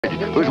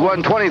who's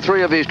won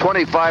 23 of his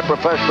 25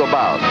 professional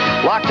bouts.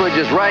 Lockridge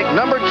is ranked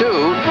number 2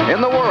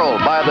 in the world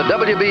by the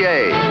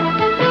WBA.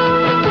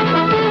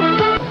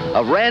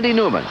 Of Randy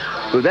Newman,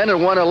 who then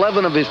had won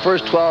 11 of his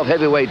first 12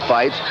 heavyweight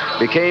fights,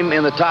 became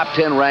in the top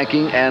 10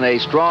 ranking and a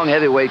strong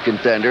heavyweight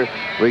contender,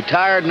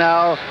 retired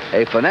now,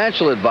 a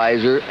financial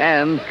advisor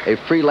and a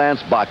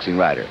freelance boxing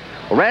writer.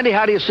 Well, Randy,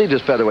 how do you see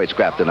this featherweight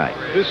scrap tonight?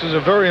 This is a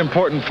very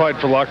important fight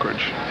for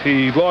Lockridge.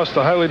 He lost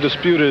the highly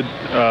disputed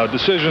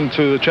decision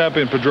to the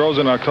champion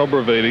Pedroza in October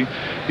of '80.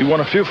 He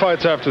won a few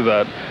fights after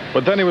that,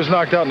 but then he was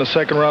knocked out in the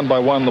second round by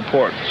Juan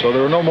Laporte. So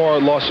there are no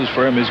more losses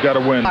for him. He's got to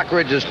win.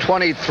 Lockridge is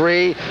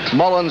 23.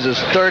 Mullins is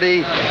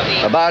 30.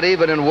 About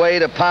even in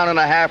weight, a pound and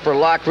a half for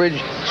Lockridge.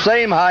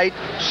 Same height,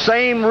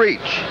 same reach.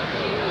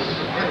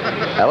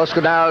 Now let's go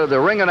now to the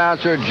ring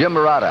announcer, Jim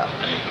Murata.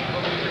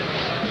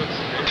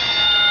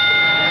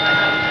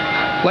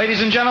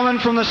 Ladies and gentlemen,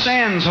 from the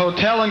Sands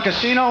Hotel and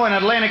Casino in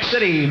Atlantic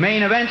City,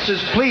 Main Events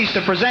is pleased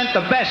to present the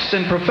best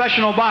in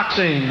professional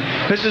boxing.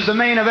 This is the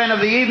main event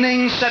of the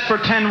evening, set for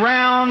 10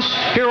 rounds.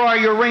 Here are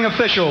your ring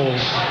officials.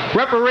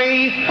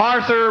 Referee,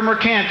 Arthur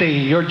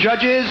Mercanti. Your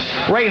judges,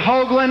 Ray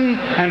Hoagland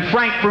and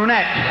Frank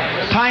Brunette.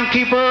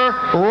 Timekeeper,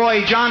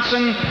 Roy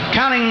Johnson.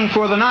 Counting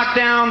for the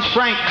knockdowns,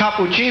 Frank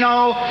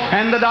Cappuccino.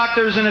 And the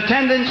doctors in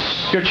attendance,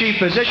 your chief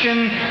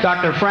physician,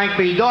 Dr. Frank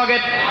B.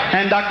 Doggett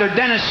and Dr.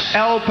 Dennis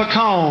L.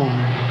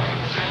 Pacone.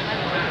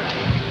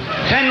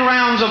 10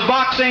 rounds of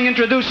boxing.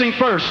 Introducing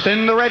first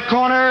in the red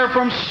corner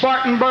from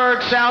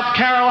Spartanburg, South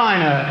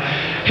Carolina.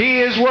 He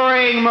is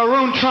wearing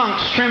maroon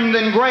trunks trimmed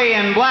in gray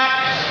and black.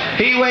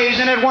 He weighs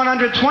in at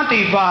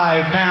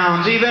 125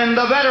 pounds. Even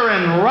the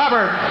veteran,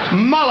 Robert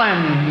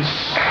Mullins.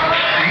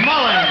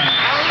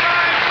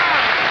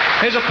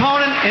 His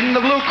opponent in the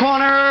blue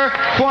corner,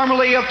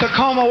 formerly of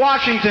Tacoma,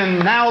 Washington,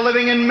 now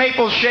living in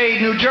Maple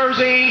Shade, New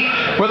Jersey,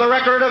 with a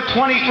record of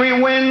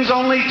 23 wins,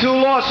 only 2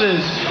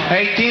 losses.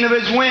 18 of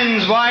his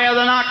wins via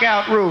the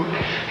knockout route.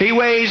 He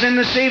weighs in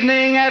this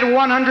evening at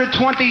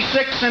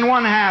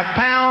 126½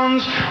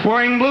 pounds,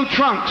 wearing blue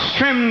trunks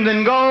trimmed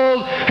in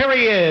gold. Here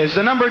he is,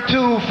 the number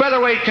 2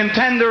 featherweight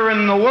contender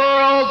in the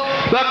world,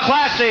 the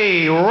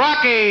classy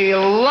Rocky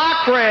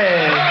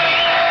Lockridge.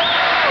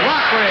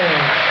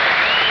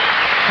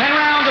 10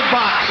 rounds of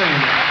boxing.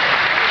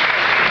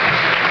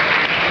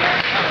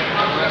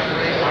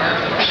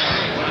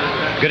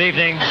 Good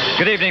evening.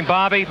 Good evening,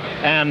 Bobby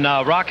and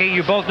Rocky.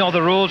 You both know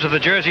the rules of the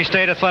Jersey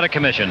State Athletic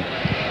Commission.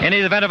 In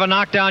the event of a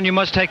knockdown, you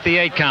must take the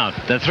 8 count.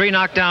 The 3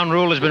 knockdown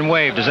rule has been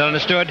waived. Is that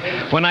understood?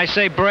 When I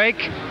say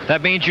break,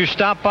 that means you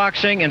stop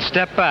boxing and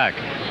step back.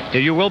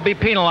 You will be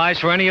penalized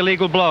for any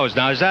illegal blows.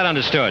 Now, is that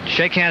understood?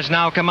 Shake hands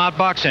now. Come out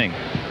boxing.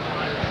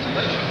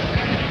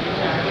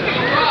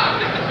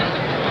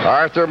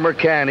 Arthur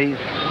Mercanti.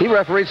 He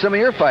refereed some of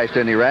your fights,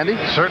 didn't he, Randy?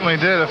 Certainly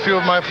did. A few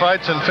of my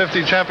fights and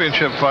 50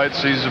 championship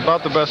fights. He's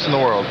about the best in the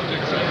world.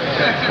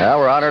 Well,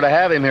 we're honored to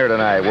have him here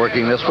tonight,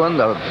 working this one.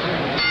 The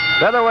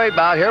featherweight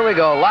bout. Here we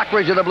go.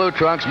 Lockridge in the blue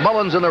trunks,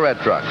 Mullins in the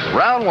red trunks.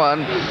 Round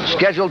 1,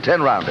 scheduled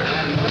 10-rounder.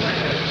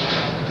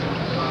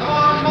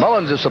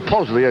 Mullins is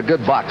supposedly a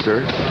good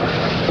boxer.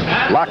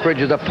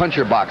 Lockridge is a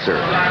puncher boxer.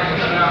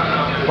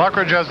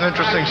 Lockridge has an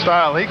interesting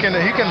style. He can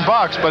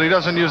box, but he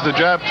doesn't use the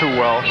jab too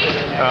well,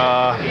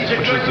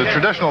 which is the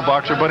traditional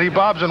boxer, but he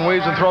bobs and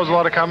weaves and throws a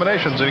lot of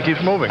combinations, and he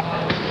keeps moving.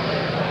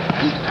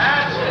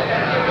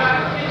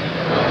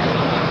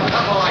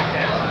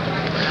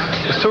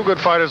 There's 2 good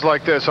fighters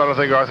like this. I don't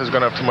think Arthur's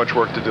going to have too much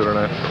work to do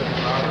tonight.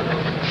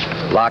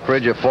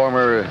 Lockridge, a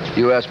former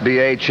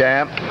USBA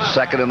champ,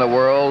 2nd in the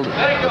world,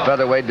 the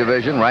featherweight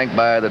division, ranked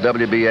by the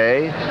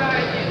WBA.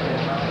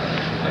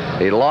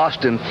 He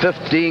lost in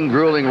 15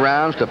 grueling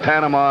rounds to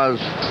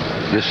Panama's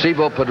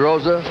Eusebio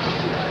Pedroza,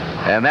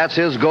 and that's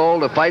his goal,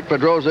 to fight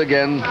Pedroza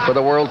again for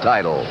the world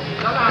title.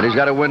 And he's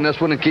got to win this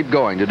one and keep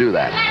going to do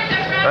that.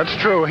 That's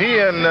true. He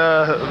and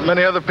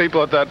many other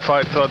people at that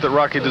fight thought that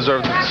Rocky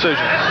deserved the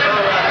decision.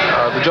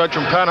 The judge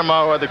from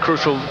Panama, who had the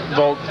crucial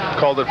vote,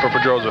 called it for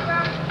Pedroza.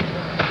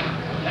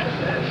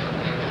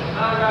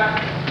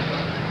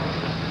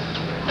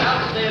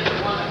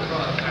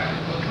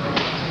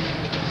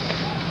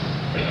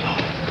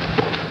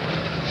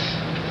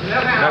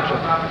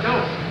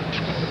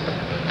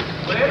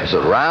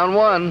 So round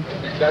 1.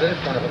 He's got it in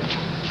front of him.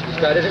 He's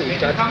got it.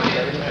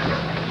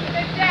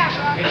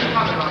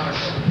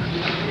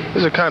 This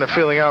is a kind of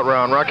feeling out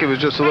round. Rocky was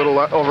just a little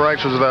over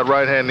anxious with that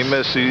right hand. He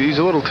missed. He's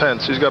a little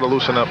tense. He's got to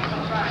loosen up.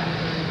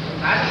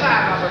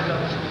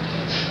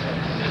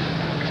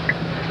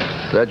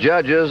 The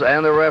judges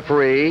and the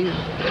referee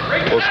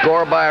will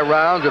score by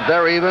rounds. If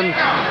they're even,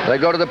 they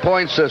go to the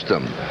point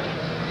system.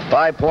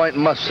 5-point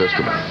must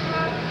system.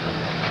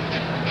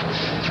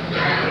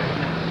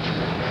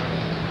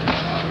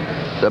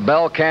 The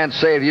bell can't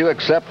save you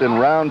except in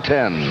round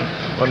 10.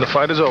 When the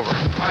fight is over.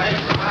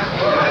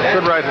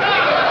 Good right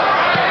hand.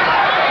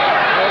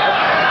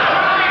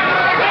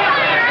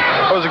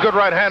 It was a good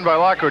right hand by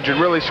Lockridge. It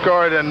really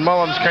scored, and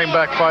Mullins came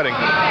back fighting.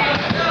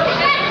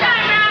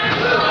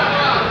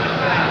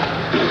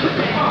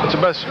 It's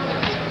the best.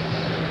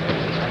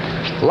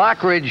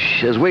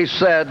 Lockridge, as we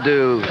said,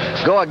 to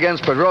go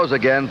against Pedroza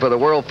again for the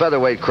world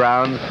featherweight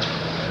crown,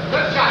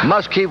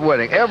 must keep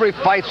winning. Every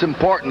fight's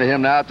important to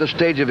him now at this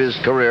stage of his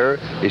career.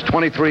 He's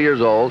 23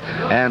 years old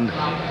and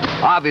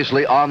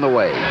obviously on the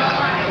way.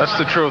 That's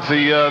the truth.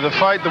 The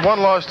fight, the one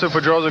loss to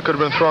Pedroza could have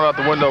been thrown out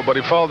the window, but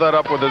he followed that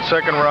up with a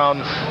second round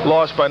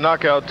loss by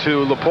knockout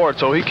to Laporte,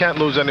 so he can't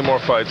lose any more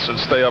fights and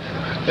stay up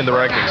in the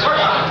rankings.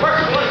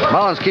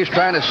 Mullins keeps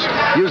trying to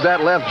use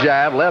that left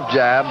jab.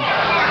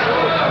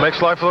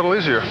 Makes life a little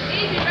easier.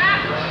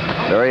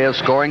 There he is,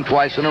 scoring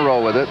twice in a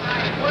row with it.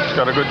 He's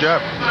got a good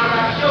jab.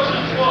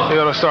 He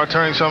ought to start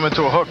turning some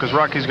into a hook, because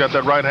Rocky's got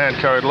that right hand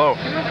carried low.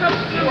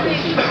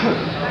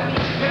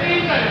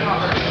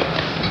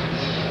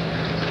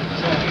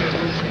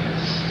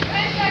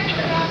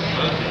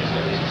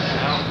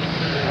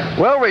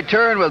 We'll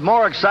return with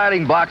more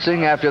exciting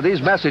boxing after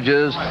these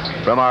messages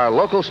from our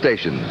local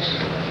stations.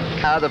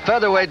 The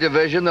featherweight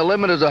division, the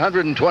limit is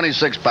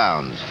 126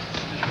 pounds.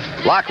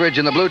 Lockridge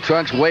in the blue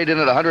trunks weighed in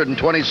at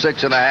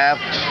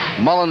 126.5.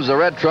 Mullins, the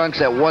red trunks,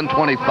 at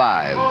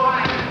 125.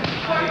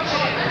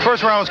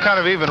 First round was kind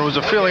of even. It was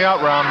a feeling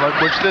out round,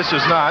 which this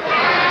is not.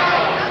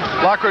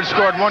 Lockridge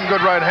scored one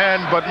good right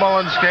hand, but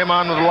Mullins came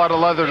on with a lot of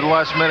leather at the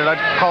last minute.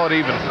 I'd call it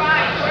even.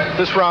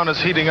 This round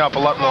is heating up a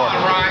lot more.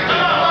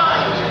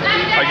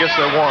 I guess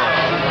they're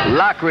warm.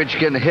 Lockridge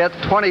can hit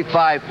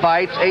 25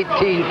 fights,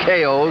 18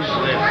 KOs.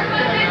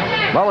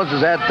 Mullins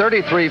has had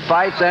 33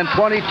 fights and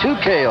 22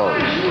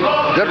 KOs.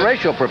 Good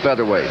ratio for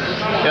featherweight.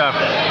 Yeah,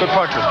 good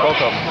punchers,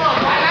 both of them.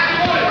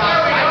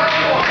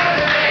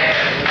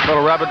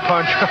 Little rabbit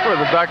punch over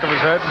the back of his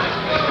head.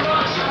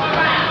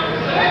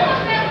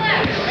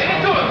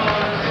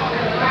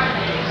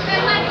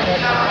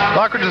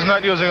 Lockridge is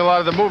not using a lot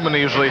of the movement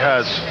he usually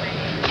has.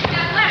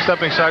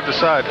 Stepping side to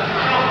side.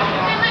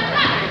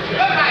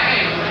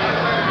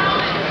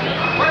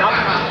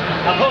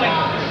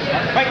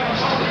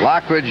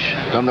 Lockridge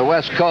from the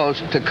West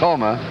Coast,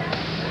 Tacoma,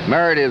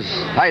 married his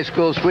high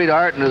school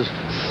sweetheart and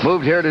has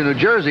moved here to New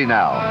Jersey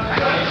now.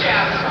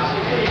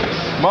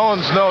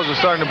 Mullins' nose is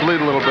starting to bleed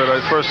a little bit.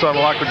 I first saw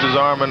Lockridge's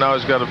arm, and now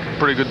he's got a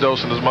pretty good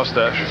dose in his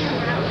mustache. Look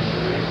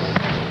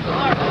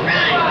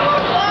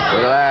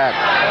at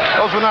that.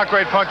 Those were not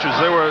great punches.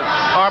 They were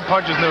arm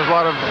punches, and there was a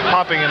lot of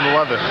popping in the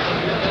leather.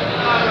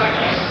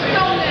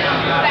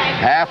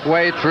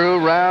 Halfway through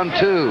round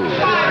two.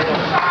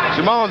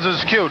 See, Mullins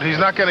is cute. He's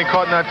not getting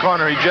caught in that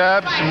corner. He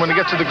jabs, and when he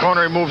gets to the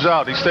corner, he moves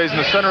out. He stays in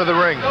the center of the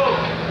ring.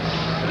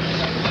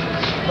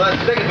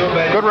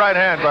 Good right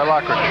hand by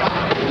Lockridge.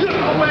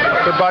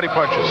 Good body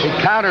punches. He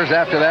counters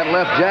after that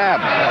left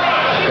jab.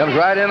 Comes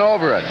right in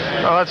over it.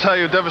 Well, that's how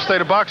you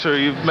devastate a boxer.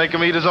 You make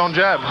him eat his own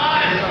jab.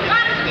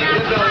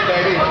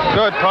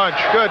 Good punch.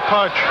 Good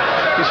punch.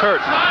 He's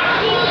hurt.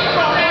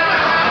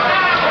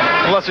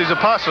 Unless he's a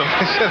possum.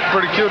 He's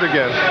pretty cute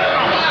again.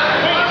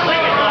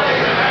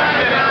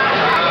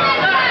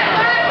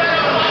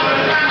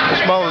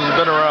 This Mullins has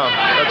been around.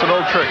 That's an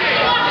old trick.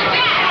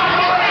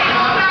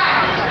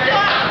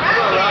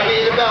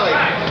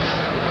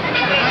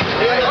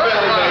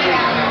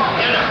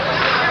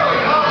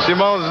 See,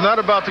 Mullins is not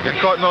about to get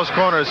caught in those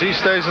corners. He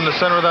stays in the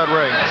center of that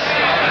ring.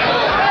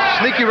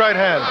 Sneaky right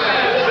hand.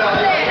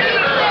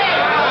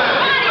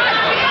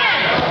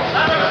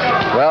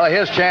 Well,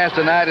 his chance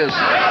tonight is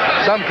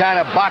some kind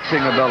of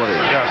boxing ability.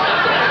 Yeah.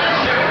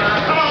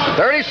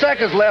 30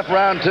 seconds left,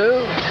 round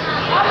two.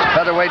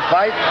 Featherweight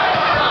fight.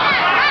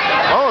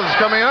 Mullins is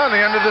coming on the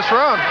end of this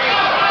round.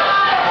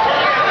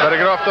 Better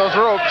get off those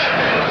ropes.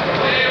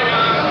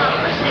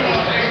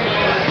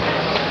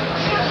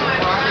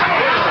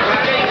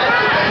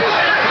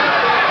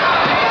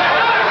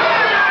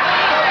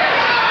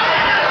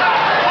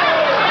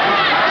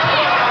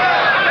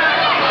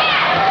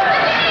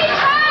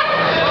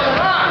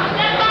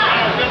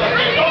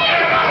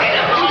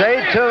 Stay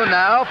tuned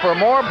now for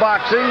more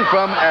boxing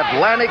from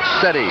Atlantic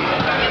City.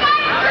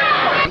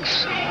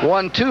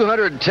 Won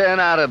 210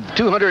 out of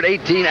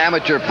 218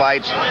 amateur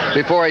fights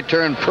before he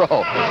turned pro.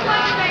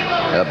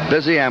 A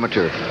busy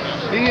amateur.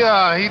 He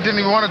didn't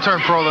even want to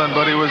turn pro then,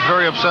 but he was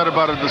very upset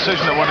about a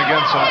decision that went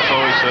against him, so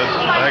he said,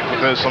 heck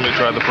with this, let me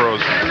try the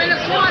pros.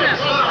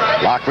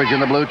 Lockridge in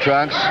the blue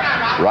trunks,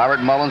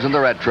 Robert Mullins in the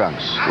red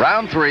trunks.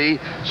 Round three,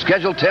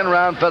 scheduled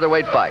 10-round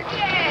featherweight fight.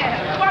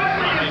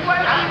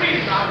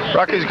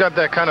 Rocky's got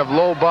that kind of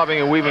low bobbing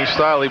and weaving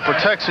style. He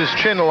protects his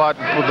chin a lot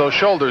with those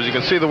shoulders. You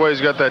can see the way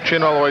he's got that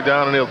chin all the way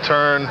down, and he'll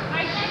turn.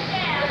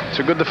 It's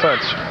a good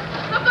defense.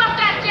 Look off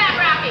that jab,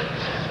 Rocky.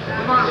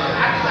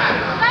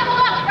 Level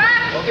up,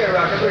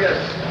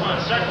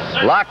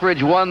 Rocky.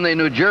 Lockridge won the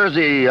New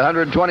Jersey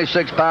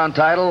 126-pound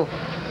title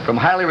from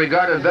highly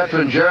regarded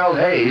veteran Gerald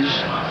Hayes.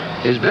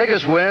 His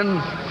biggest win,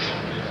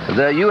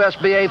 the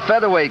USBA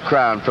featherweight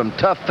crown from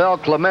Tough Fel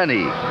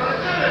Clemente.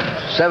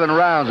 7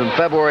 rounds in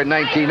February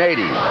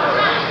 1980.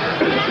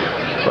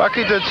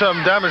 Rocky did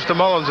some damage to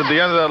Mullins at the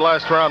end of that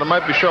last round. It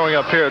might be showing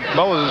up here.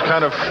 Mullins is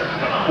kind of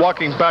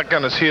walking back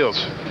on his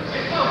heels.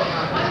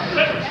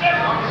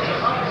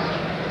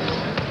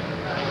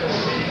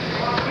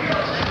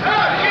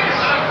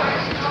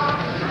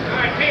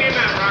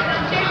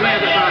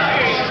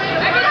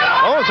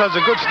 Mullins has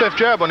a good stiff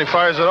jab when he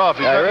fires it off.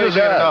 He's not really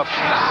using it enough.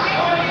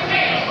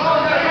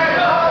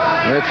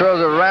 And he throws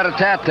a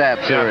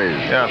rat-a-tat-tat series.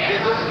 Yeah.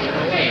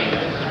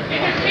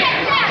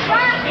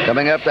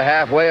 Coming up to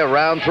halfway of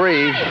round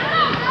 3.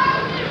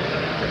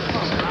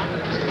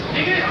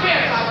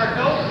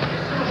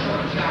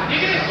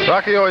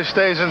 Rocky always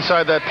stays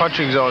inside that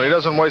punching zone. He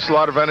doesn't waste a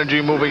lot of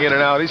energy moving in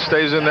and out. He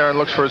stays in there and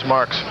looks for his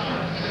marks.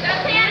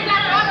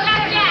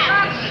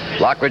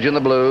 Lockridge in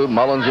the blue,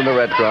 Mullins in the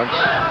red trunks.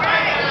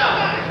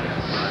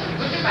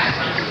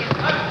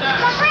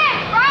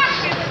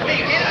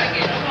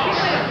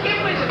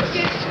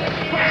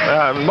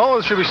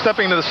 Mullins should be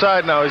stepping to the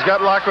side now. He's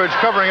got Lockridge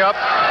covering up.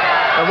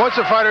 And once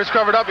the fighter's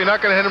covered up, you're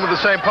not going to hit him with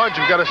the same punch.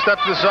 You've got to step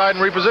to the side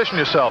and reposition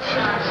yourself.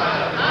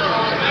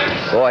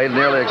 Boy, he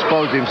nearly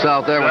exposed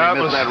himself there when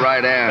he missed that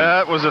right hand.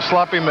 That was a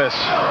sloppy miss.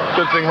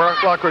 Good thing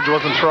Lockridge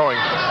wasn't throwing.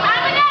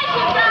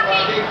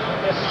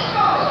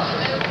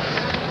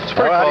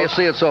 Well, how do you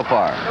see it so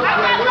far?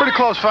 Pretty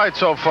close fight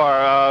so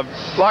far.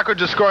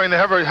 Lockridge is scoring the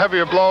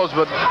heavier blows,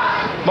 but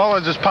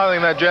Mullins is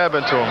piling that jab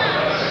into him.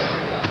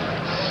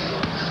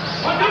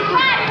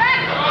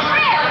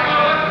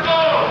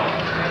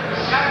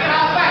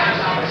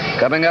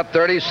 Coming up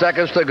 30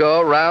 seconds to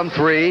go, round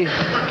 3.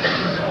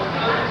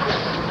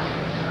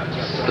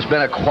 It's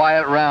been a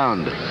quiet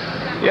round.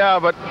 Yeah,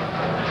 but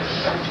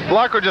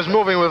Lockridge is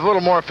moving with a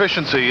little more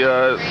efficiency.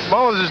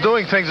 Mullins is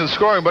doing things in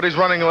scoring, but he's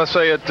running, let's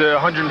say, at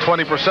 120%.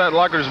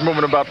 Lockridge is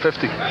moving about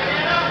 50.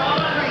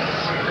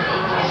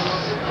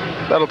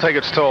 That'll take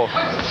its toll.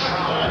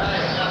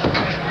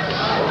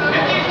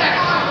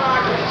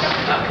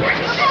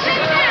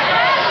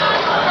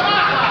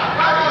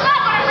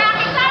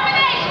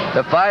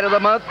 The fight of the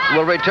month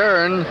will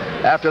return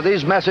after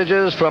these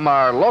messages from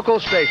our local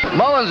station.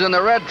 Mullins in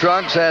the red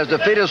trunks has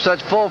defeated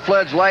such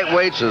full-fledged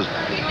lightweights as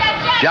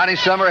Johnny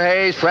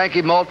Summerhays,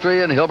 Frankie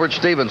Moultrie, and Hilbert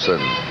Stevenson.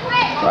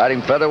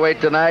 Fighting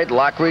featherweight tonight,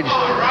 Lockridge,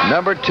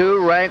 number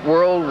 2 ranked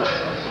world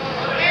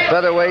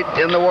featherweight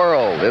in the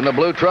world, in the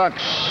blue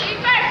trunks.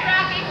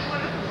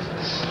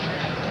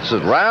 This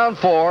is round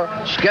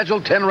 4,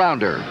 scheduled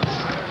 10-rounder.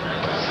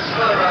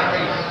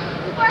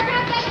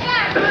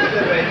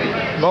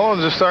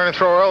 Mullins is starting to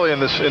throw early in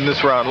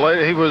this round.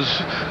 He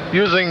was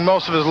using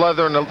most of his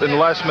leather in the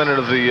last minute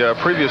of the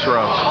previous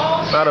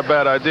rounds. Not a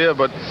bad idea,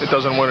 but it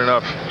doesn't win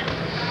enough.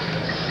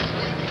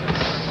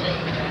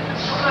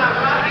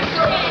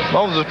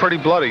 Mullins is pretty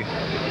bloody.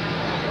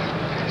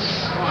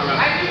 As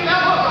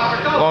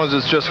long as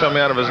it's just coming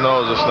out of his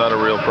nose, it's not a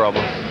real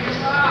problem.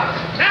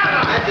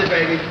 That's it,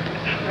 baby.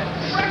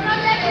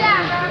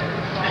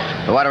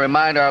 I want to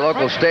remind our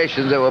local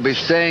stations that we'll be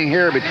staying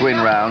here between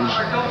rounds.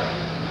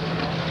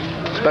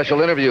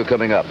 Special interview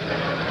coming up.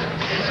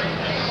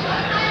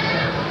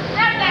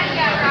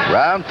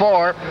 Round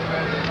 4.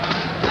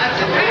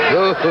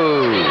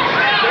 Woohoo!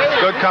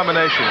 Good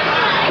combination.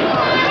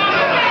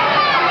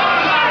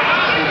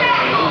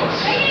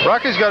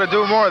 Rocky's got to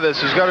do more of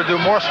this. He's got to do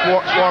more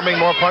swarming,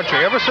 more punching.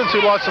 Ever since he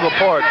lost to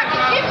Laporte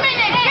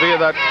via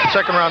that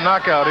second round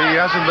knockout, he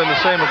hasn't been the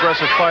same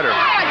aggressive fighter.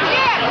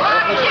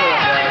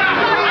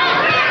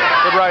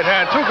 Good right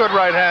hand, 2 good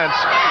right hands.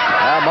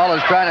 Now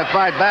Mullins trying to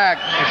fight back.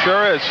 He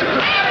sure is.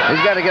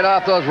 He's got to get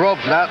off those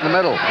ropes and out in the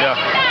middle. Yeah,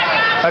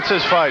 that's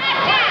his fight.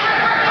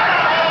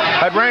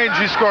 At range,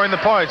 he's scoring the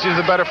points. He's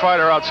the better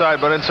fighter outside,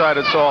 but inside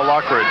it's all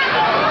Lockridge.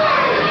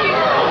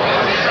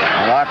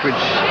 Lockridge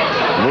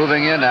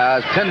moving in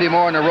now. Has pinned him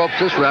more in the ropes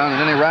this round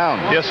than any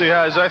round. Yes, he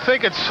has. I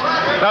think it's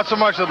not so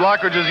much that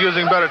Lockridge is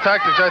using better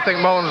tactics. I think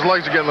Mullins'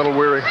 legs are getting a little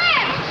weary.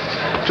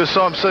 Just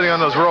saw him sitting on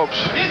those ropes.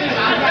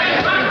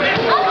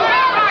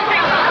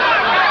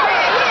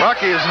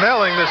 Rocky is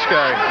nailing this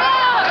guy.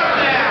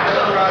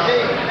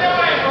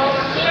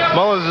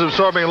 Mullins is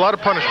absorbing a lot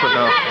of punishment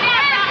now.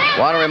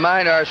 Want to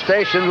remind our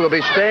stations we'll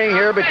be staying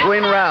here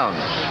between rounds.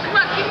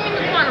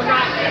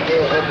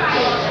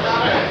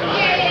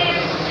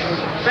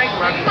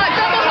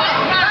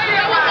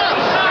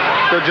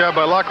 Good jab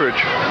by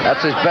Lockridge.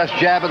 That's his best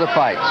jab of the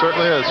fight.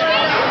 Certainly is.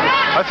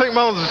 I think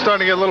Mullins is starting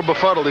to get a little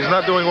befuddled. He's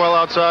not doing well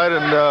outside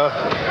and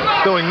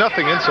doing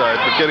nothing inside,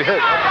 but getting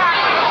hit.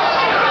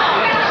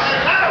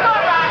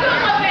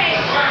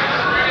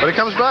 But he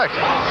comes back.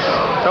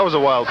 That was a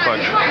wild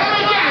punch.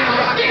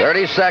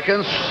 30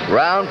 seconds,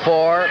 round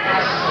 4.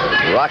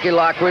 Rocky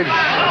Lockridge,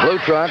 blue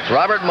trunks.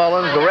 Robert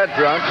Mullins, the red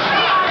trunks.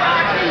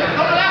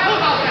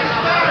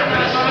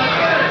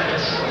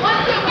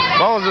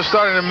 Mullins is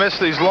starting to miss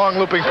these long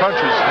looping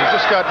punches. He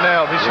just got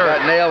nailed. He's hurt.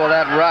 Got nailed with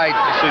that right.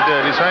 Yes, he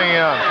did. He's hanging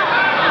on.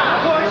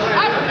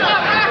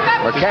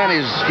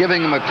 McCanny's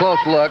giving him a close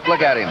look.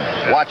 Look at him,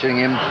 watching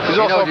him. He's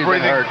also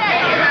breathing.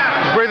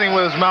 He's breathing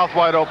with his mouth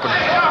wide open.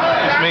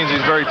 This means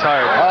he's very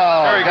tired.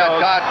 Oh, there he goes.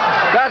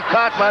 Got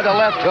caught by the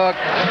left hook.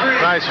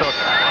 Nice hook.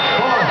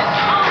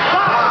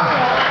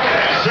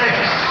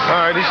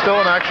 All right, he's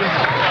still in action.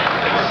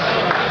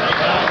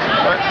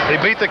 He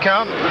beat the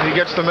count. He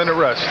gets the minute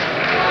rest.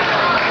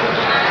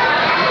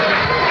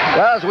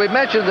 Well, as we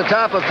mentioned at the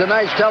top of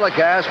tonight's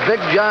telecast, Big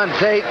John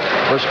Tate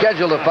was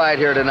scheduled to fight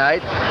here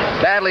tonight.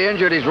 badly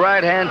injured his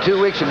right hand 2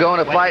 weeks ago in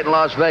a fight in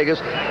Las Vegas.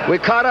 We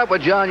caught up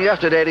with John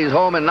yesterday at his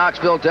home in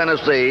Knoxville,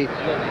 Tennessee.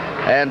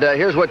 And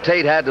here's what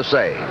Tate had to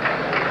say.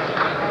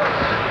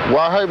 Well,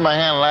 I hurt my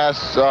hand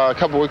last a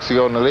couple weeks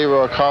ago in the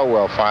Leroy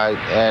Caldwell fight,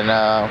 and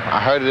I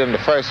hurt it in the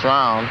first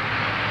round.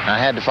 I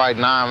had to fight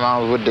 9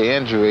 rounds with the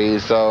injury,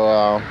 so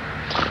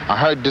I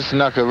hurt this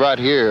knuckle right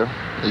here.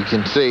 You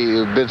can see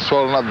it's been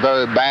swollen up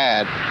very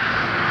bad,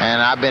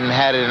 and I've been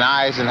had it in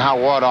ice and hot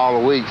water all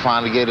the week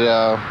trying to get it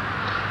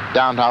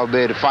down to I'll be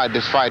able to fight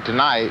this fight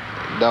tonight.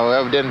 Though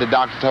evidently the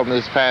doctor told me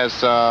this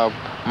past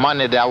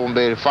Monday that I won't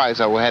be able to fight,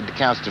 so I had to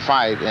cancel the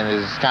fight, and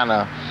it's kind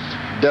of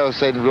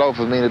devastating blow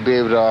for me to be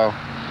able to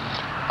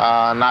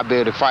not be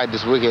able to fight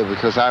this weekend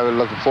because I was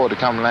looking forward to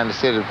coming to Atlantic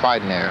City and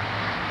fighting there.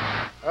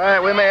 All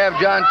right, we may have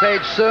John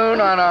Tate soon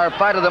on our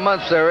Fight of the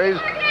Month series.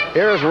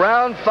 Here's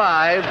round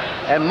 5,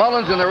 and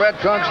Mullins in the red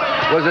trunks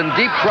was in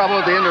deep trouble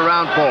at the end of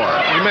round 4.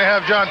 We may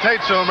have John Tate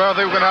soon, but I don't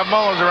think we're going to have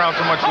Mullins around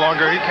so much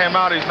longer. He came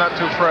out, he's not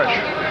too fresh.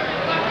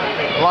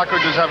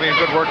 Lockridge is having a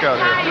good workout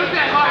here.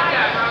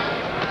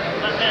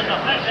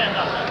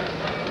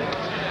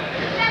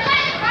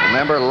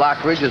 Remember,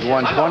 Lockridge has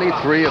won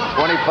 23 of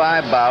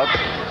 25 bouts,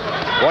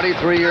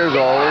 23 years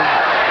old.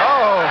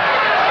 Oh,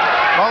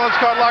 Mullins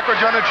caught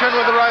Lockridge on the chin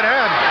with the right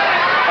hand.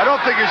 I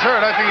don't think he's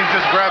hurt. I think he's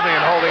just grabbing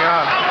and holding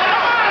on.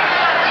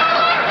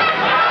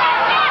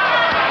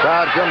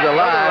 Crowd comes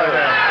alive.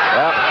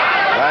 Yep.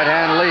 Right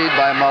hand lead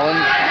by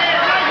Mullins.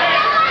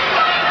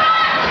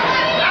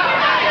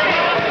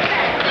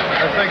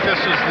 I think this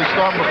is the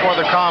storm before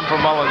the calm for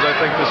Mullins. I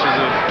think this is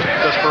a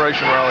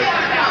desperation rally.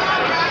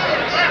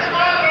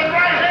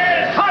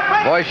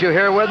 Voice you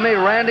hear with me,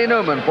 Randy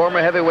Newman, former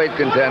heavyweight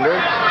contender.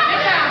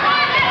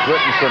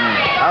 Written some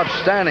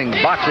outstanding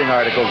boxing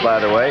articles, by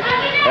the way.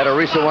 Had a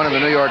recent one in the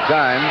New York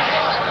Times.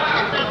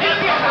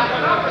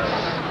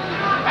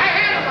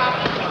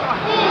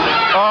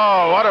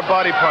 Oh, what a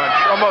body punch.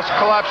 Almost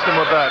collapsed him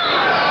with that.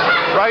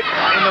 Right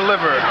in the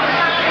liver.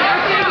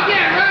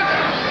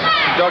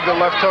 He dug the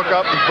left hook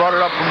up and brought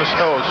it up from his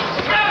toes.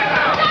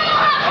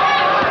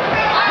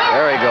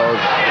 There he goes.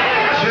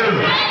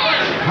 2,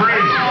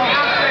 3.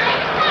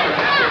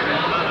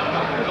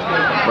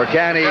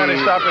 Mercani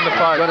stopping the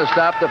fight. Going to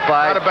stop the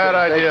fight. Not a bad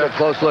idea. Take a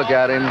close look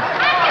at him.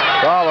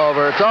 It's all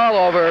over. It's all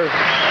over.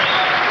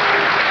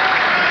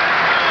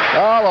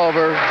 All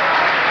over.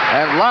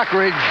 And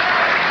Lockridge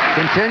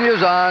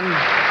continues on.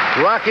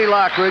 Rocky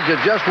Lockridge has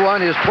just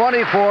won his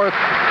 24th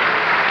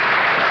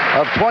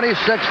of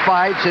 26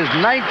 fights, his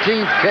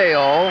 19th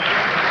KO.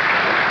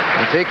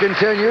 If he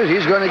continues,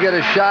 he's going to get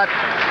a shot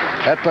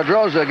at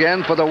Pedroza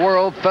again for the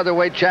World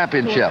Featherweight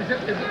Championship.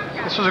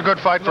 This was a good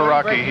fight for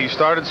Rocky. He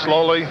started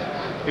slowly.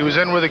 He was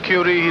in with a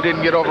cutie. He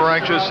didn't get over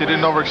anxious. He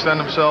didn't overextend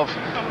himself.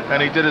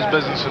 And he did his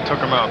business and took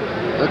him out.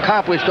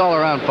 Accomplished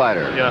all-around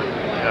fighter. Yeah,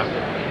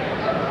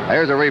 yeah.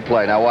 Here's a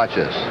replay. Now watch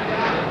this.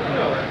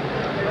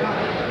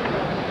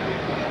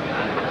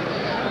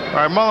 All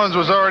right, Mullins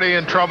was already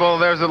in trouble.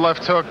 There's the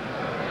left hook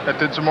that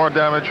did some more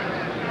damage.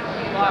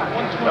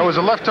 That was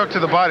a left hook to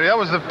the body. That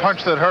was the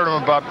punch that hurt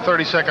him about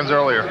 30 seconds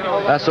earlier.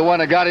 That's the one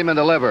that got him in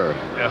the liver.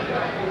 Yeah.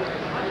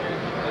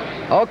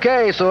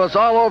 Okay, so it's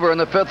all over in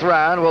the 5th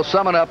round. We'll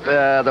sum it up.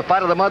 The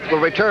Fight of the Month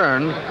will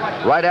return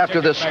right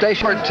after the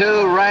station. Number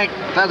 2 ranked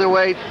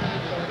featherweight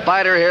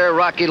fighter here,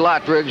 Rocky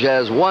Lockridge,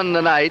 has won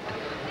the night.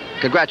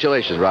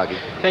 Congratulations, Rocky.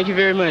 Thank you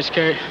very much,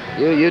 Kurt.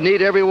 You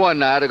need every one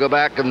now to go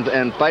back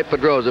and fight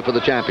Pedroza for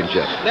the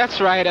championship.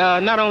 That's right.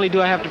 Not only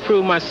do I have to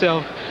prove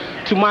myself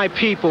to my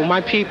people,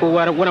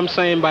 what I'm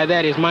saying by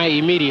that is my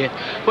immediate,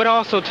 but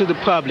also to the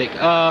public.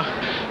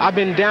 I've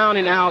been down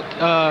and out,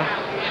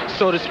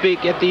 so to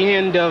speak, at the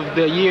end of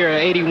the year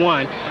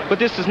 81. But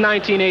this is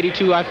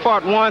 1982. I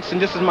fought once,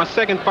 and this is my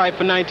second fight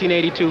for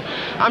 1982.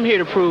 I'm here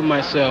to prove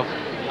myself.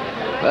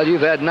 Well,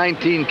 you've had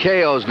 19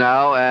 KOs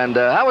now, and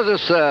how was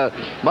this,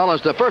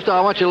 Mullins? First of all,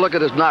 I want you to look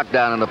at this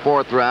knockdown in the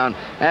 4th round.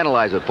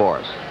 Analyze it for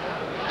us.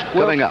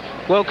 Coming up.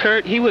 Well,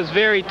 Kurt, he was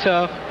very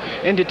tough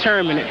and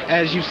determined,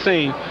 as you've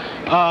seen.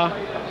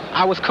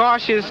 I was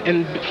cautious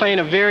and playing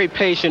a very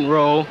patient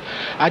role.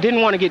 I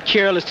didn't want to get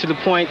careless to the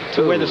point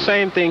to where the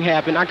same thing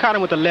happened. I caught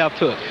him with a left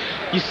hook.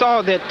 You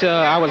saw that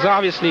I was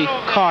obviously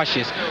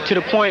cautious to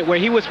the point where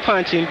he was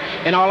punching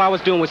and all I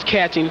was doing was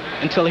catching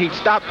until he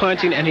stopped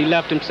punching and he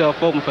left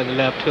himself open for the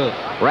left hook.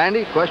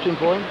 Randy, question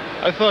for him?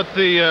 I thought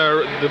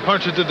the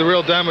punch that did the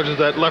real damage is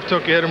that left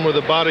hook hit him with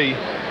the body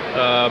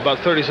about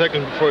 30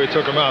 seconds before he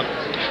took him out.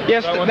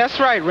 Yes, that's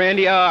right,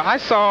 Randy. I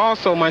saw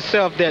also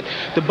myself that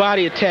the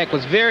body attack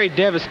was very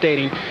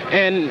devastating,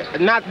 and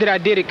not that I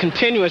did it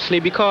continuously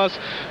because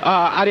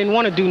I didn't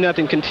want to do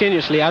nothing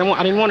continuously. I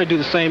didn't want to do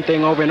the same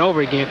thing over and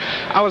over again.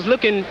 I was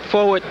looking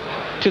forward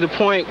to the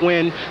point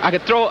when I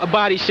could throw a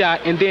body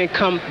shot and then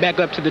come back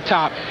up to the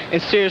top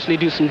and seriously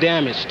do some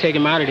damage, take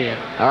him out of there.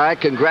 All right,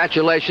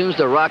 congratulations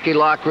to Rocky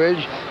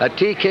Lockridge. A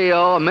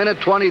TKO, a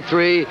minute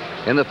 23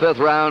 in the 5th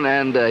round,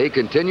 and he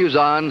continues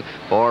on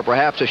for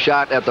perhaps a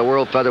shot at the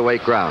World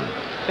Featherweight crown.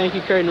 Thank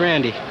you, Kurt and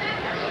Randy.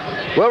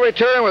 We'll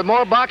return with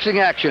more boxing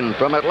action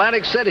from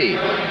Atlantic City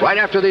right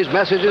after these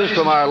messages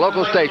from our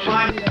local station.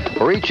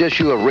 For each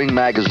issue of Ring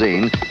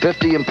Magazine,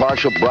 50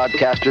 impartial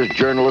broadcasters,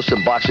 journalists,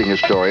 and boxing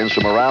historians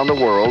from around the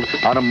world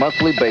on a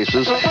monthly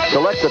basis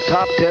select the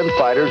top 10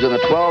 fighters in the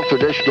 12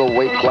 traditional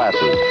weight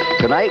classes.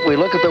 Tonight, we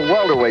look at the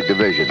welterweight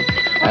division.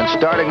 And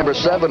starting number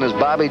 7 is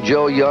Bobby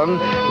Joe Young.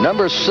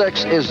 Number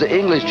 6 is the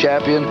English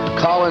champion,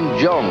 Colin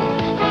Jones.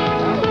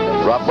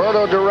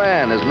 Roberto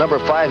Duran is number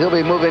 5. He'll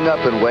be moving up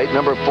in weight.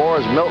 Number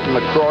 4 is Milton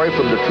McCrory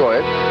from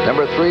Detroit.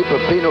 Number 3,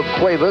 Pepino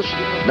Cuevas.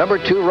 Number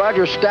 2,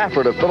 Roger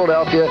Stafford of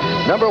Philadelphia.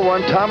 Number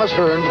 1, Thomas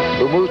Hearn,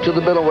 who moves to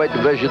the middleweight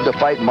division to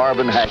fight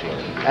Marvin Hatch.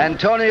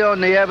 Antonio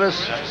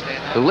Nieves,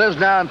 who lives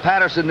now in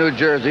Patterson, New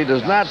Jersey,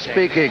 does not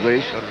speak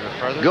English,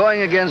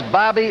 going against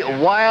Bobby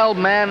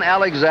Wildman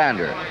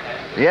Alexander.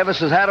 Nieves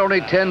has had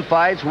only 10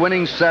 fights,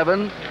 winning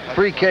 7,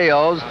 3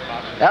 KOs.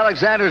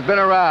 Alexander's been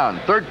around,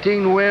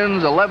 13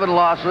 wins, 11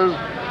 losses,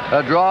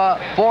 a draw,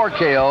 4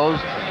 KOs.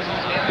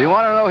 If you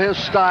want to know his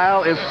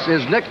style, it's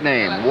his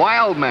nickname,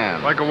 Wild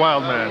Man. Like a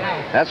wild man.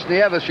 That's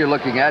Nieves you're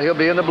looking at. He'll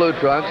be in the blue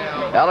trunks.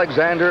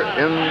 Alexander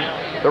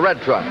in the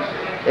red trunks.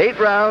 8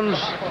 rounds.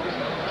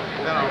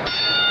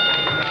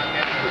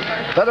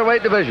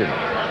 Featherweight division.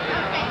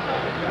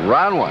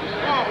 Round 1.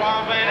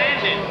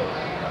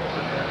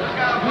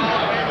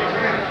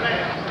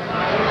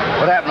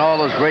 What happened to all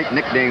those great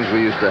nicknames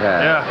we used to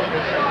have?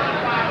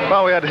 Yeah.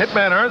 Well, we had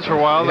Hitman Hearns for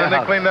a while, then they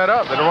cleaned that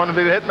up. They don't want to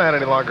be the Hitman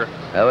any longer.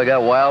 Well, we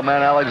got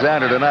Wildman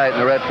Alexander tonight in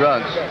the red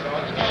trunks.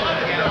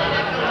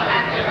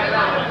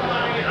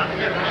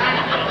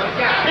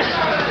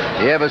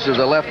 Nieves is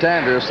a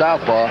left-hander,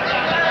 southpaw.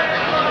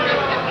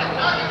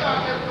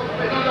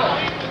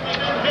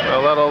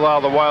 Well, that'll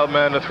allow the wild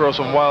man to throw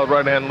some wild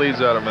right-hand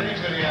leads at him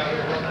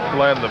and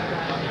land them.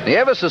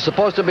 Nieves is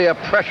supposed to be a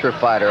pressure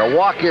fighter, a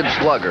walk-in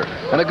slugger,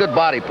 and a good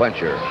body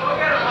puncher.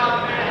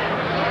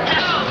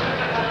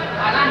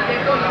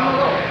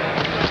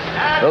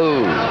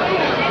 Oh.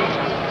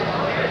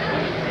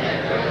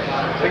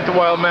 I think the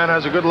wild man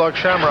has a good luck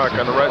shamrock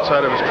on the right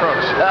side of his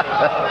trunks.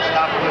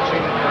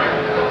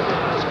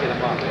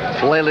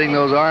 Flailing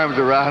those arms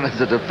around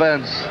as a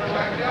defense.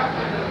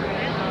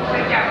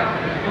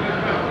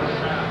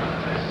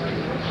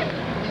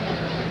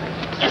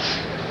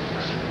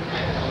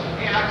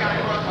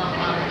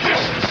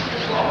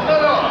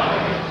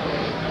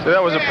 See,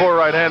 that was a poor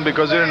right hand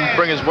because he didn't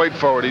bring his weight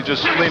forward. He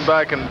just leaned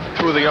back and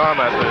threw the arm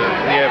at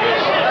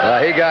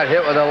Nieves. He got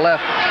hit with a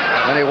left,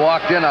 and he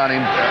walked in on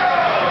him.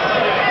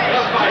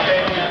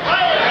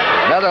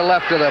 Another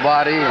left to the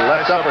body,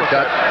 left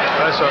uppercut.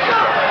 Nice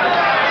uppercut.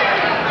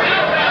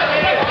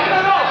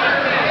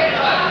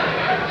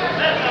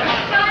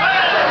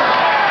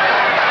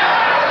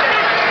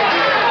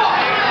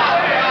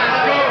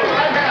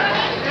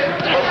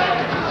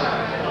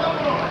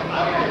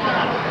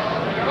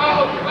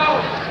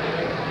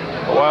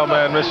 Wild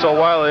man missed so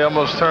wild, he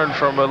almost turned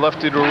from a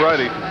lefty to a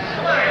righty.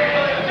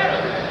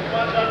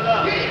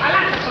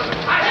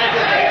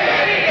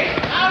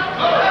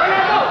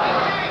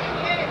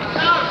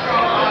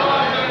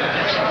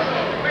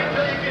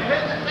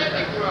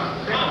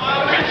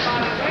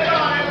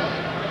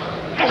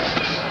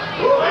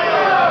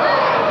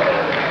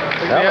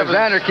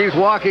 Alexander keeps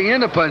walking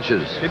into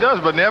punches. He does,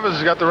 but Nieves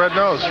has got the red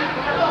nose.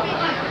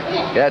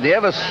 Yeah,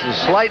 Nieves is a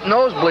slight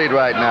nosebleed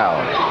right now.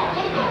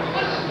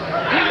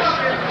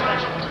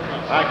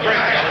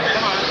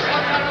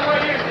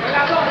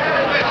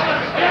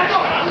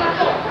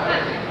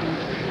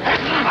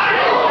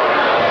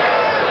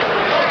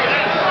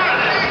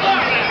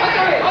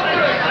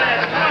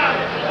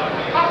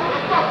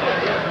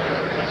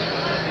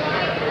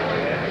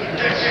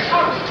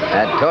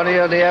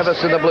 Antonio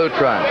Nieves in the blue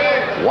trunk.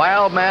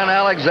 Wildman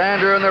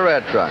Alexander in the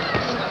red trunk.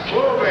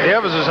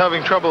 Nieves is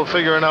having trouble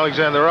figuring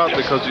Alexander out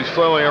because he's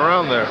flailing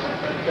around there.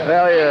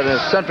 Well, yeah, an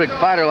eccentric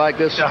fighter like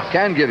this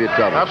can give you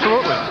trouble.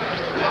 Absolutely.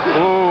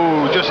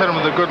 Ooh, just hit him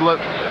with a good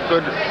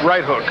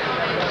right hook.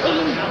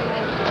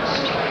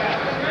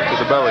 To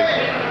the belly.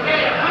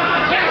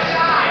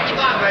 Come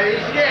on,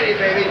 baby. Steady,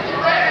 baby.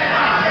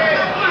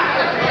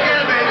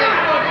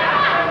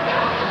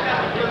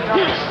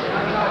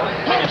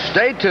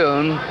 Stay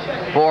tuned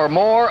for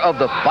more of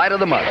the fight of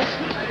the month.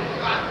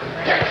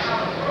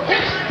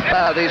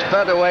 These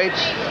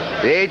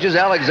featherweights, the ages,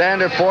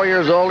 Alexander 4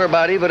 years older,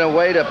 about even a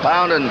weight, 1.5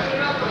 pounds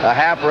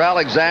for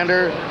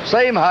Alexander.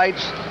 Same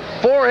heights,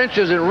 4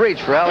 inches in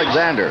reach for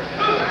Alexander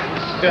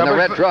in the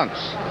red trunks.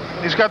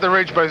 He's got the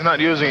reach, but he's not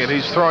using it.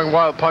 He's throwing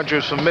wild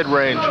punches from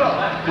mid-range.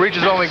 Reach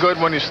is only good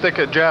when you stick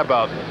a jab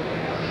out.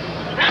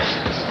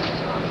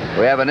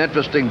 We have an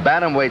interesting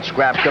bantamweight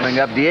scrap coming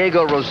up.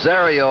 Diego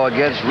Rosario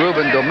against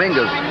Ruben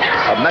Dominguez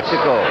of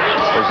Mexico.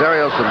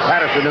 Rosario's from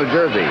Patterson, New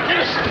Jersey.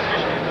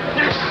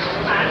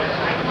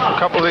 A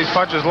couple of these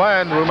punches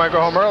land, we might go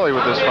home early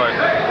with this fight.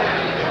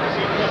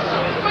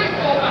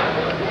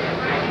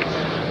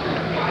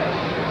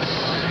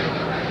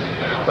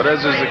 But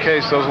as is the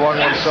case, those long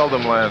ones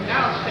seldom land.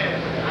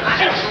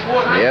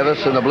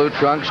 Nieves in the blue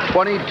trunks,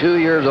 22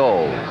 years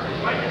old.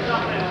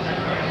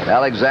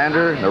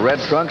 Alexander, the red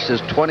trunks,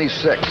 is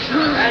 26.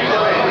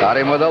 Got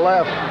him with a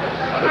left.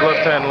 Good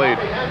left-hand lead.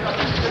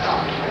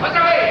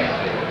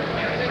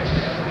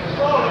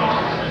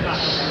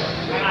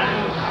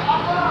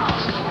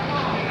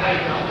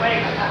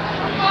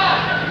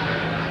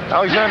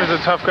 Alexander's a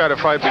tough guy to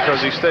fight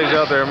because he stays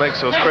out there and makes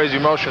those crazy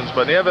motions,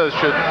 but Nieves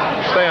should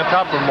stay on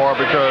top of him more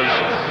because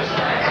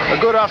a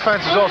good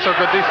offense is also a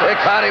good defense. They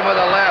caught him with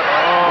a left.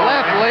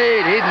 Left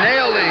lead. He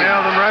nailed him.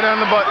 Nailed him right on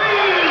the button.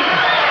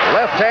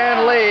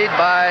 Left-hand lead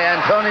by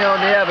Antonio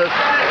Nieves.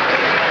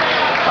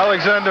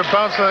 Alexander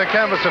bounced on the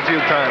canvas a few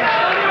times.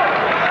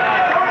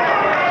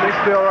 Seems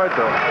to be all right,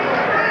 though.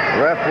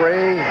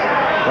 Referee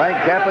Frank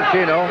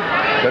Cappuccino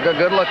took a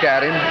good look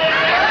at him.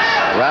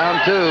 Round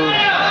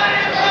 2.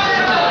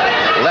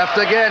 Left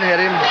again, hit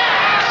him.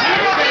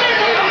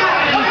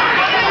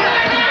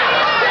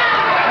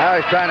 Now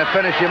he's trying to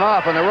finish him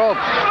off on the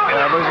ropes.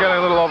 Yeah, but he's getting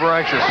a little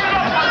over-anxious.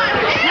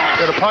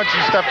 Got a punch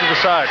and step to the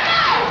side.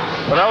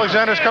 But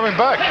Alexander's coming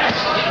back.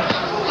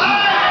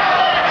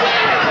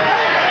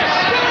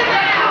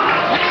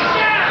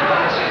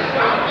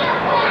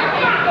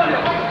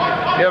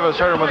 Nieves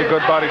hurt him with a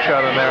good body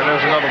shot in there, and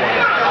there's another one.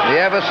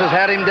 Nieves has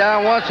had him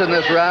down once in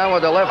this round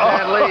with a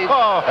left-hand lead.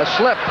 A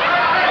slip.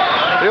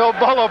 The old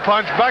bolo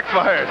punch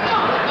backfired.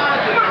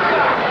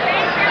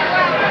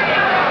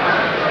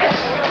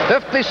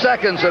 50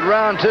 seconds in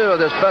round 2 of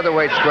this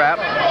featherweight scrap.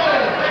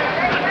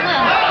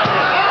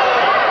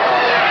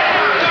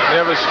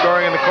 Nieves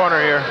scoring in the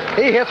corner here.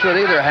 He hits with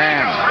either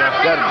hand.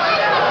 Yeah.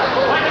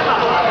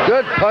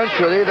 Good punch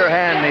with either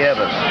hand,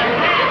 Nieves.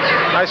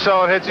 Nice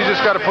solid hits. You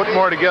just got to put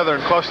more together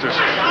in clusters.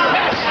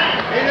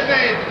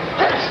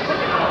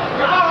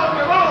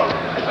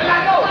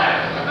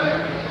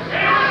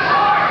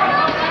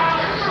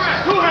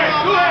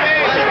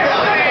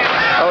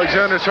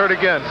 Alexander's hurt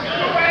again.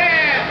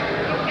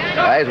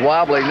 He's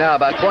wobbling now.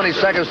 About 20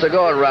 seconds to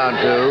go in round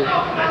 2.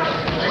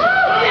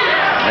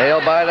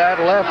 Nailed by that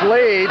left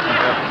lead.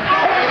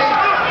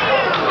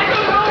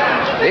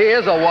 He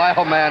is a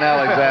wild man,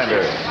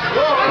 Alexander.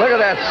 Look at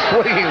that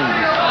swing.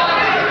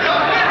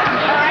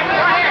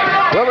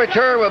 We'll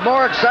return with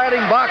more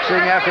exciting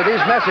boxing after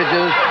these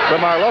messages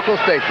from our local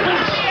station.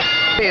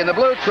 In the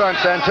blue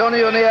trunks,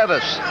 Antonio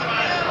Nieves.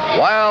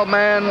 Wild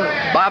man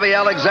Bobby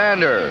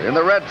Alexander in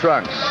the red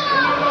trunks.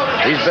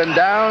 He's been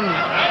down.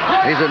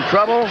 He's in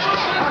trouble.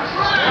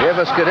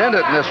 Nieves could end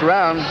it in this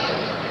round.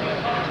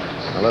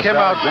 Unless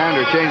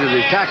Alexander changes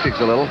his tactics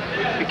a little.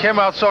 He came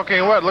out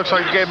soaking wet. Looks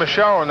like he gave him a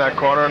shower in that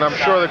corner, and I'm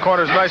sure the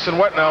corner's nice and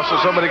wet now so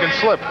somebody can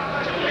slip.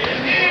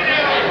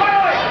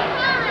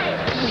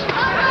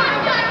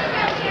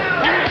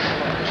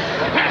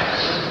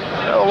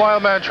 Well, the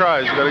wild man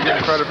tries. You got to give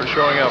him credit for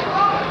showing up.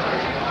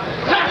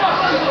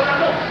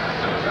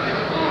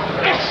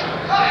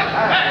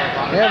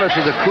 Nieves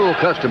is a cool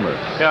customer.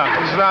 Yeah,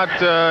 he's not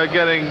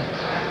getting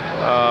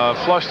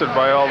flustered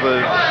by all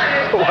the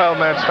wild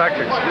man's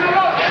tactics.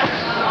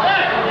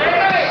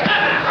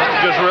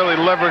 Just really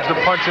leveraged the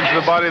punch into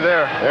the body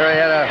there. There he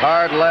had a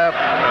hard left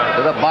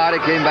to the body,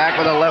 came back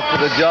with a left to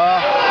the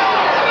jaw.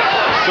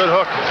 Good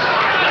hook.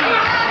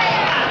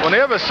 When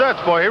Nieves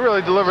sets, boy, he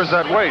really delivers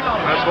that weight.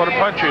 That's what a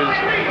punch is.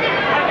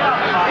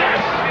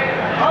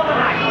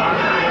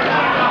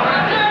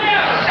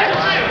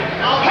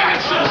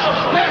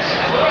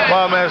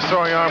 Wild man's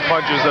throwing arm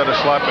punches that are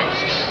slapping.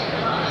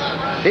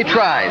 He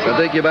tries. I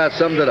think you about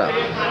summed it up.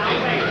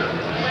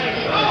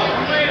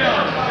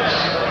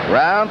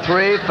 Round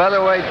 3,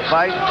 featherweight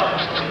fight.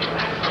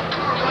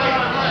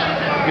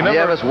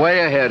 Nieves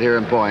way ahead here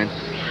in points.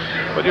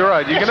 But you're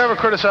right. You can never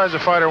criticize a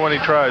fighter when he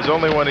tries,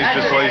 only when he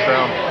just lays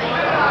down.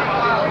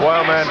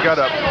 Wild man got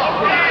up.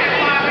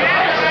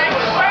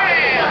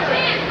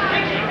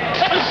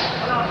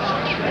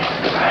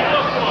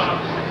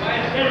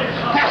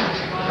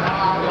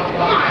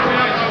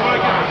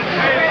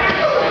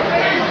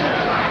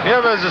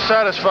 Nieves is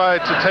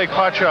satisfied to take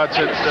pot shots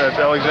at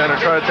Alexander,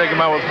 try to take him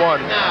out with one.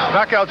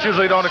 Knockouts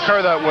usually don't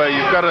occur that way.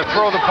 You've got to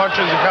throw the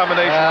punches in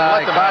combination.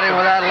 He caught him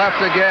with that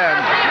left again.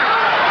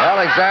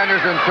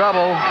 Alexander's in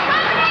trouble,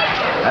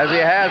 as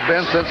he has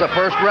been since the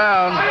first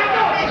round.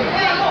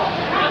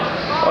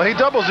 Well, he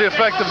doubles the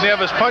effect of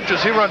Nieves'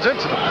 punches. He runs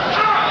into them.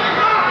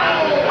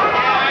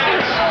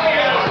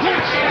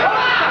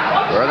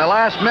 We're in the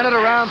last minute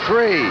of round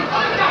 3.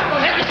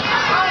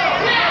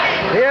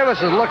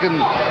 Nieves is looking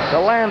to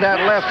land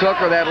that left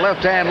hook or that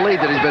left-hand lead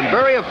that he's been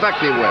very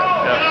effective with.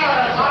 Yeah.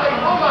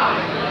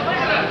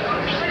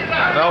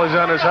 And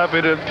Alexander's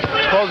happy to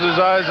close his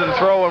eyes and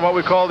throw in what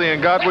we call the "In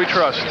God We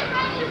Trust."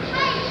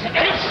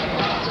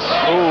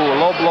 Ooh, a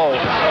low blow.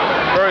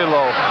 Very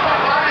low.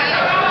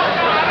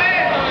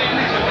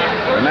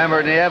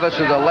 Remember, Nieves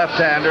is a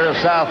left-hander, a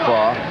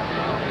southpaw,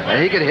 and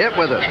he can hit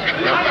with it.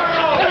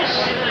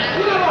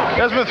 He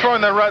hasn't been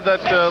throwing that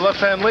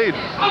left-hand lead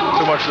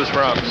too much this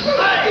round.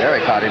 There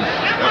he caught him.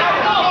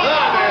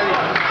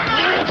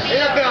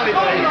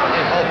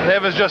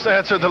 Nieves just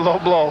answered the low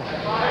blow.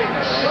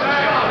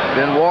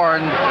 Been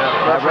warned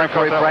by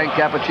referee Frank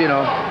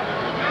Cappuccino.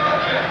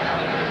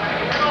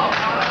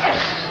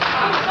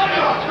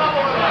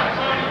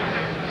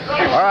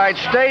 All right,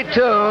 stay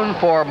tuned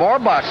for more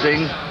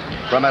boxing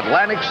from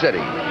Atlantic City.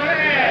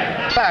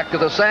 Back to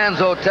the Sands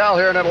Hotel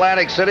here in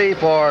Atlantic City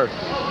for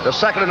the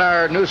second in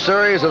our new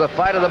series of the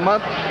Fight of the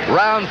Month.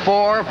 Round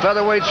 4,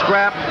 featherweight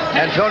scrap.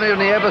 Antonio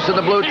Nieves in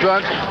the blue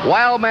trunks.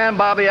 Wild man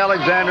Bobby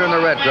Alexander in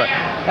the red trunk.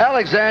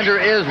 Alexander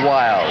is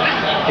wild.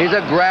 He's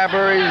a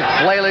grabber.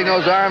 He's flailing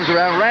those arms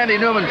around. Randy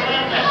Newman,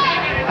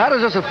 how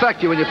does this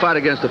affect you when you fight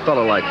against a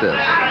fellow like this?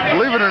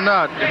 Believe it or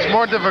not, it's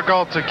more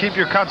difficult to keep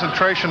your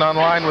concentration on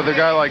line with a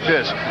guy like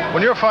this.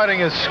 When you're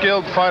fighting a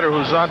skilled fighter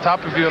who's on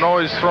top of you and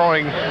always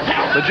throwing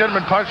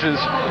legitimate punches,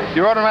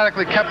 you're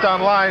automatically kept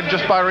on line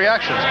just by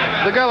reactions.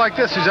 The guy like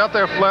this, he's out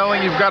there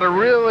flailing. You've got to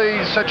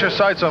really set your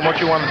sights on what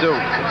you want to do.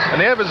 And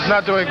Nieves is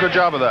not doing a good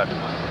job of that.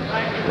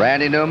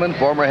 Randy Newman,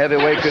 former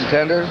heavyweight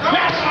contender,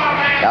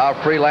 now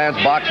freelance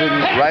boxing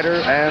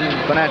writer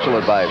and financial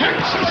advisor.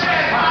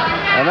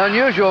 An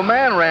unusual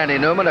man, Randy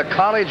Newman, a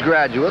college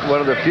graduate, one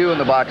of the few in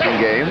the boxing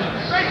game,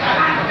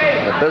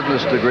 a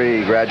business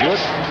degree graduate,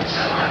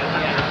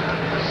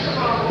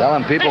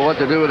 telling people what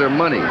to do with their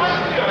money.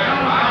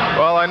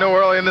 Well, I knew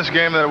early in this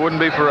game that it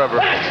wouldn't be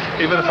forever,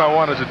 even if I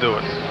wanted to do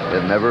it.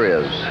 It never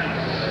is.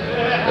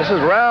 This is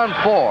round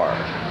 4.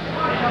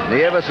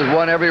 Nieves has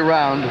won every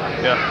round.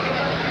 Yeah.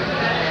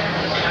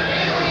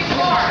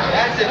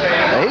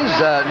 He's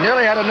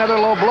nearly had another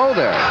low blow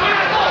there.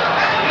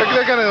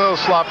 They're getting a little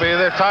sloppy.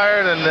 They're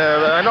tired, and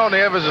I know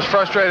Nieves is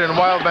frustrated, and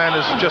Wildman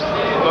is just,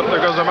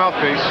 there goes a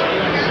mouthpiece.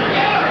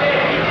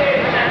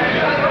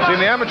 See, in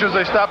the amateurs,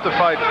 they stop the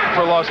fight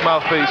for a lost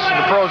mouthpiece. In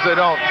the pros, they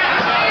don't.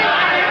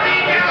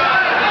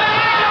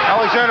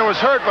 Alexander was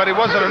hurt, but he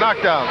wasn't a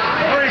knockdown.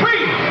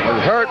 He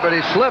was hurt, but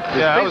he slipped.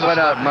 His feet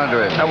went out from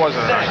under him. That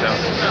wasn't a knockdown.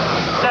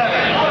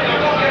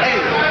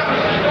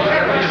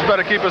 He just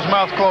better keep his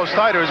mouth closed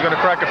tight, or he's going to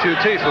crack a few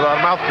teeth without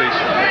a mouthpiece.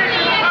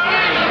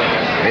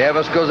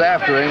 Nieves goes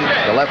after him,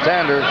 the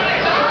left-hander.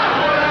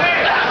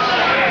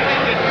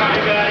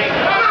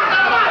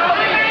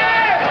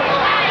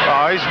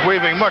 Oh, he's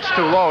weaving much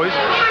too low.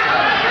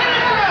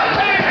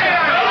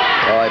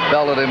 Oh, I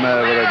belted him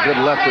with a good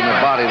left in the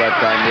body that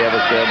time,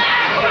 Nieves did.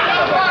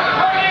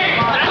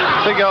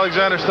 I think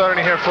Alexander's starting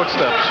to hear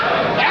footsteps.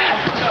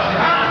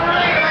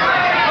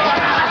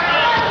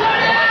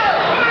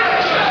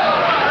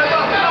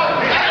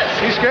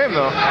 He's game,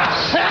 though.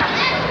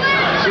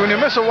 See, when you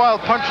miss a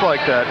wild punch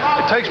like that,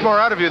 it takes more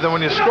out of you than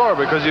when you score,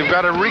 because you've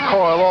got to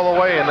recoil all the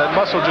way, and that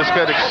muscle just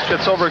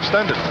gets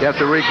overextended. You have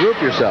to regroup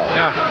yourself.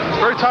 Yeah, it's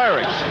very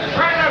tiring.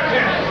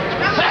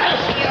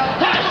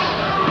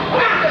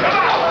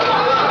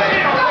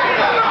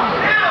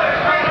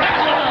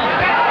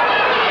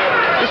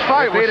 This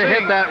fight, if he'd have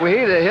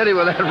hit him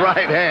with that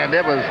right hand,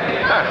 it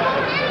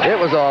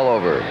was all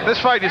over. This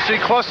fight, you see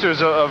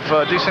clusters of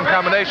decent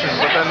combinations,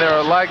 but then there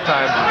are lag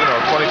times,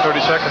 20,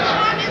 30 seconds.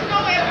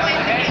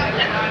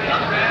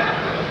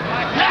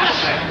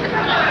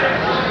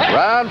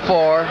 Round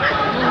 4,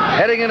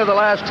 heading into the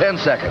last 10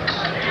 seconds.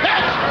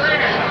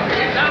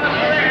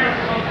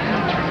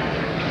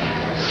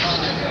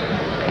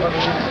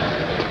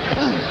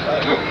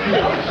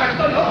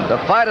 The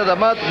Fight of the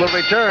Month will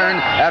return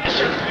at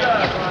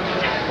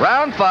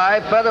round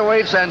 5,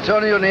 featherweights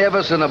Antonio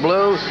Nieves in the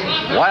blue,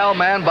 wild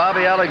man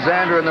Bobby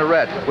Alexander in the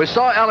red. We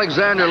saw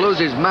Alexander lose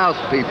his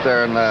mouthpiece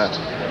there, and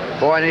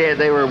boy,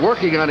 they were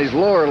working on his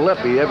lower lip.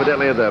 He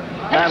evidently had the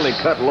badly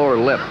cut lower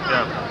lip.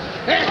 Yeah.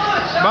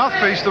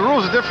 Mouthpiece, the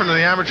rules are different in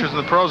the amateurs and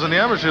the pros. In the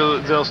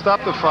amateurs, they'll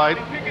stop the fight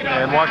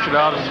and wash it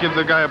out and give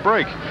the guy a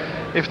break.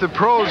 If the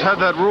pros had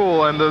that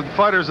rule, and the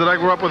fighters that I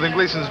grew up with in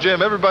Gleason's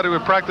gym, everybody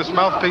would practice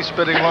mouthpiece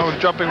spitting along with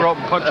jumping rope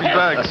and punching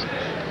bags.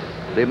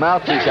 The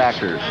mouthpiece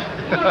actors.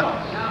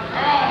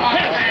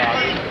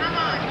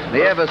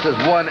 Nieves has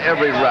won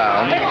every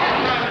round.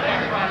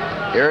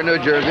 Here in New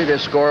Jersey, they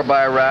score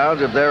by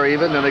rounds. If they're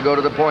even, then they go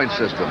to the point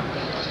system.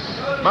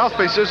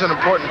 Mouthpiece is an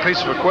important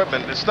piece of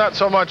equipment. It's not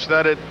so much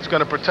that it's going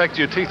to protect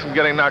your teeth from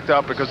getting knocked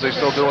out because they're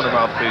still doing a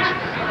mouthpiece,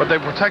 but they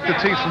protect the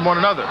teeth from one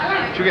another.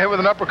 If you get hit with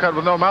an uppercut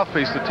with no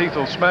mouthpiece, the teeth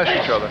will smash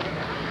each other.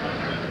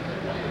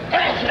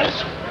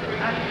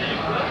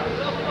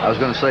 I was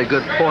going to say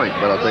good point,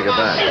 but I'll take it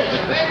back.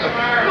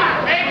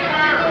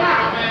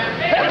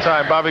 One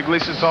time, Bobby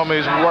Gleason told me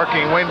he was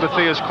working Wayne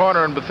Bethia's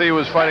corner, and Bethia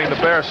was fighting the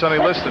bear, Sonny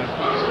Liston.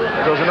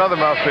 There goes another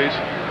mouthpiece.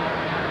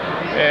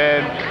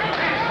 And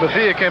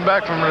Bethia came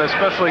back from an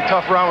especially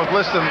tough round with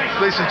Liston.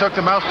 Gleason took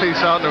the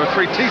mouthpiece out, and there were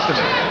 3 teeth in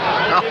it.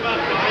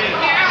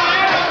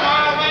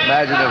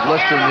 Imagine if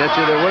Liston hit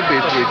you, there would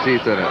be 3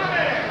 teeth in it.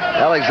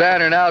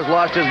 Alexander now has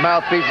lost his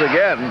mouthpiece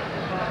again.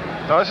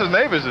 No, this is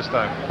Nieves this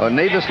time. Oh,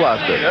 Nieves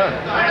lost it. Yeah.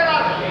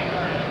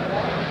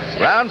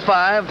 Round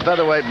 5,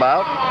 featherweight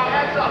bout.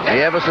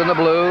 Nieves in the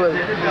blue,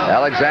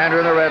 Alexander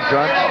in the red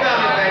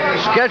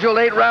trunks. Scheduled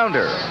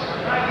 8-rounder.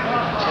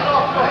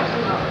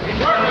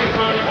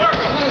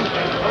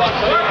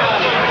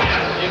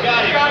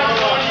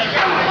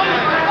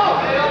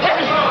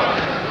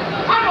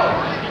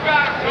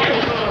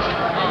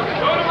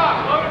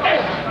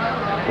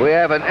 We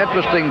have an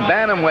interesting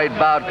bantamweight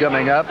bout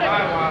coming up.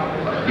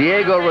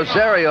 Diego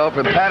Rosario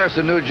from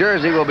Patterson, New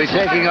Jersey, will be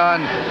taking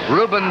on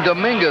Ruben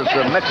Dominguez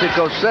of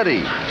Mexico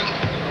City.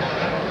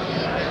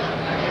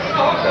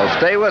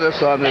 Stay with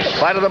us on this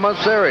Fight of the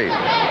Month series.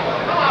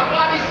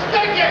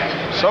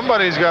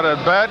 Somebody's got a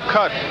bad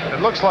cut.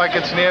 It looks like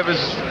it's Nieves'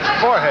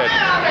 forehead.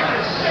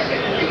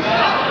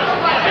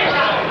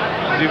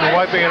 He's even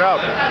wiping it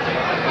out.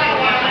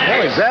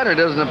 Alexander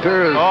doesn't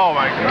appear as... Oh,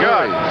 my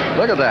God.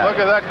 Look at that. Look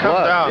at that come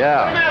blood. down.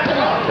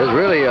 Yeah. There's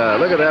really,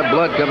 look at that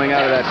blood coming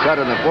out of that cut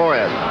in the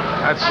forehead.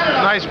 That's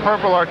nice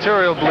purple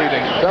arterial bleeding.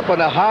 It's up on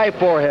the high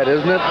forehead,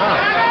 isn't it?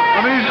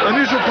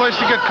 Unusual place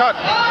to get cut.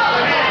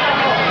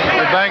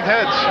 They banged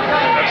heads.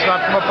 That's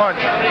not from a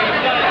punch.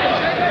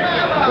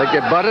 They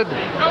get butted.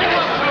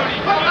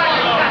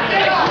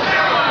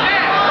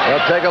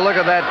 Well, take a look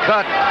at that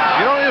cut.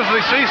 You don't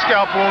usually see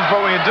scalp wounds,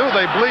 but when you do,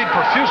 they bleed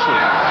profusely.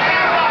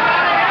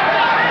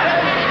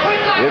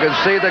 You can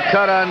see the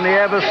cut on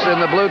Nieves in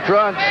the blue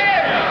trunks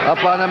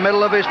up on the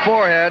middle of his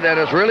forehead, and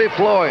it's really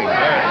flowing.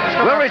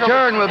 We'll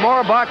return with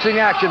more boxing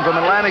action from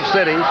Atlantic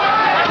City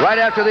right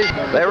after these.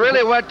 They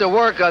really went to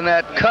work on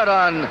that cut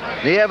on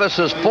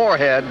Nieves'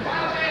 forehead.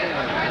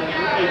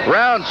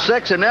 Round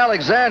 6, and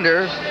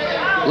Alexander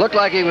looked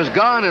like he was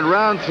gone in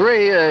round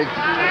 3.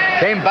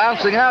 Came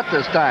bouncing out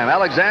this time.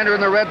 Alexander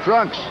in the red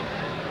trunks.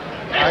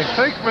 I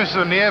think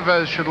Mr.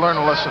 Nieves should learn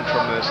a lesson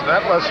from this.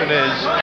 That lesson is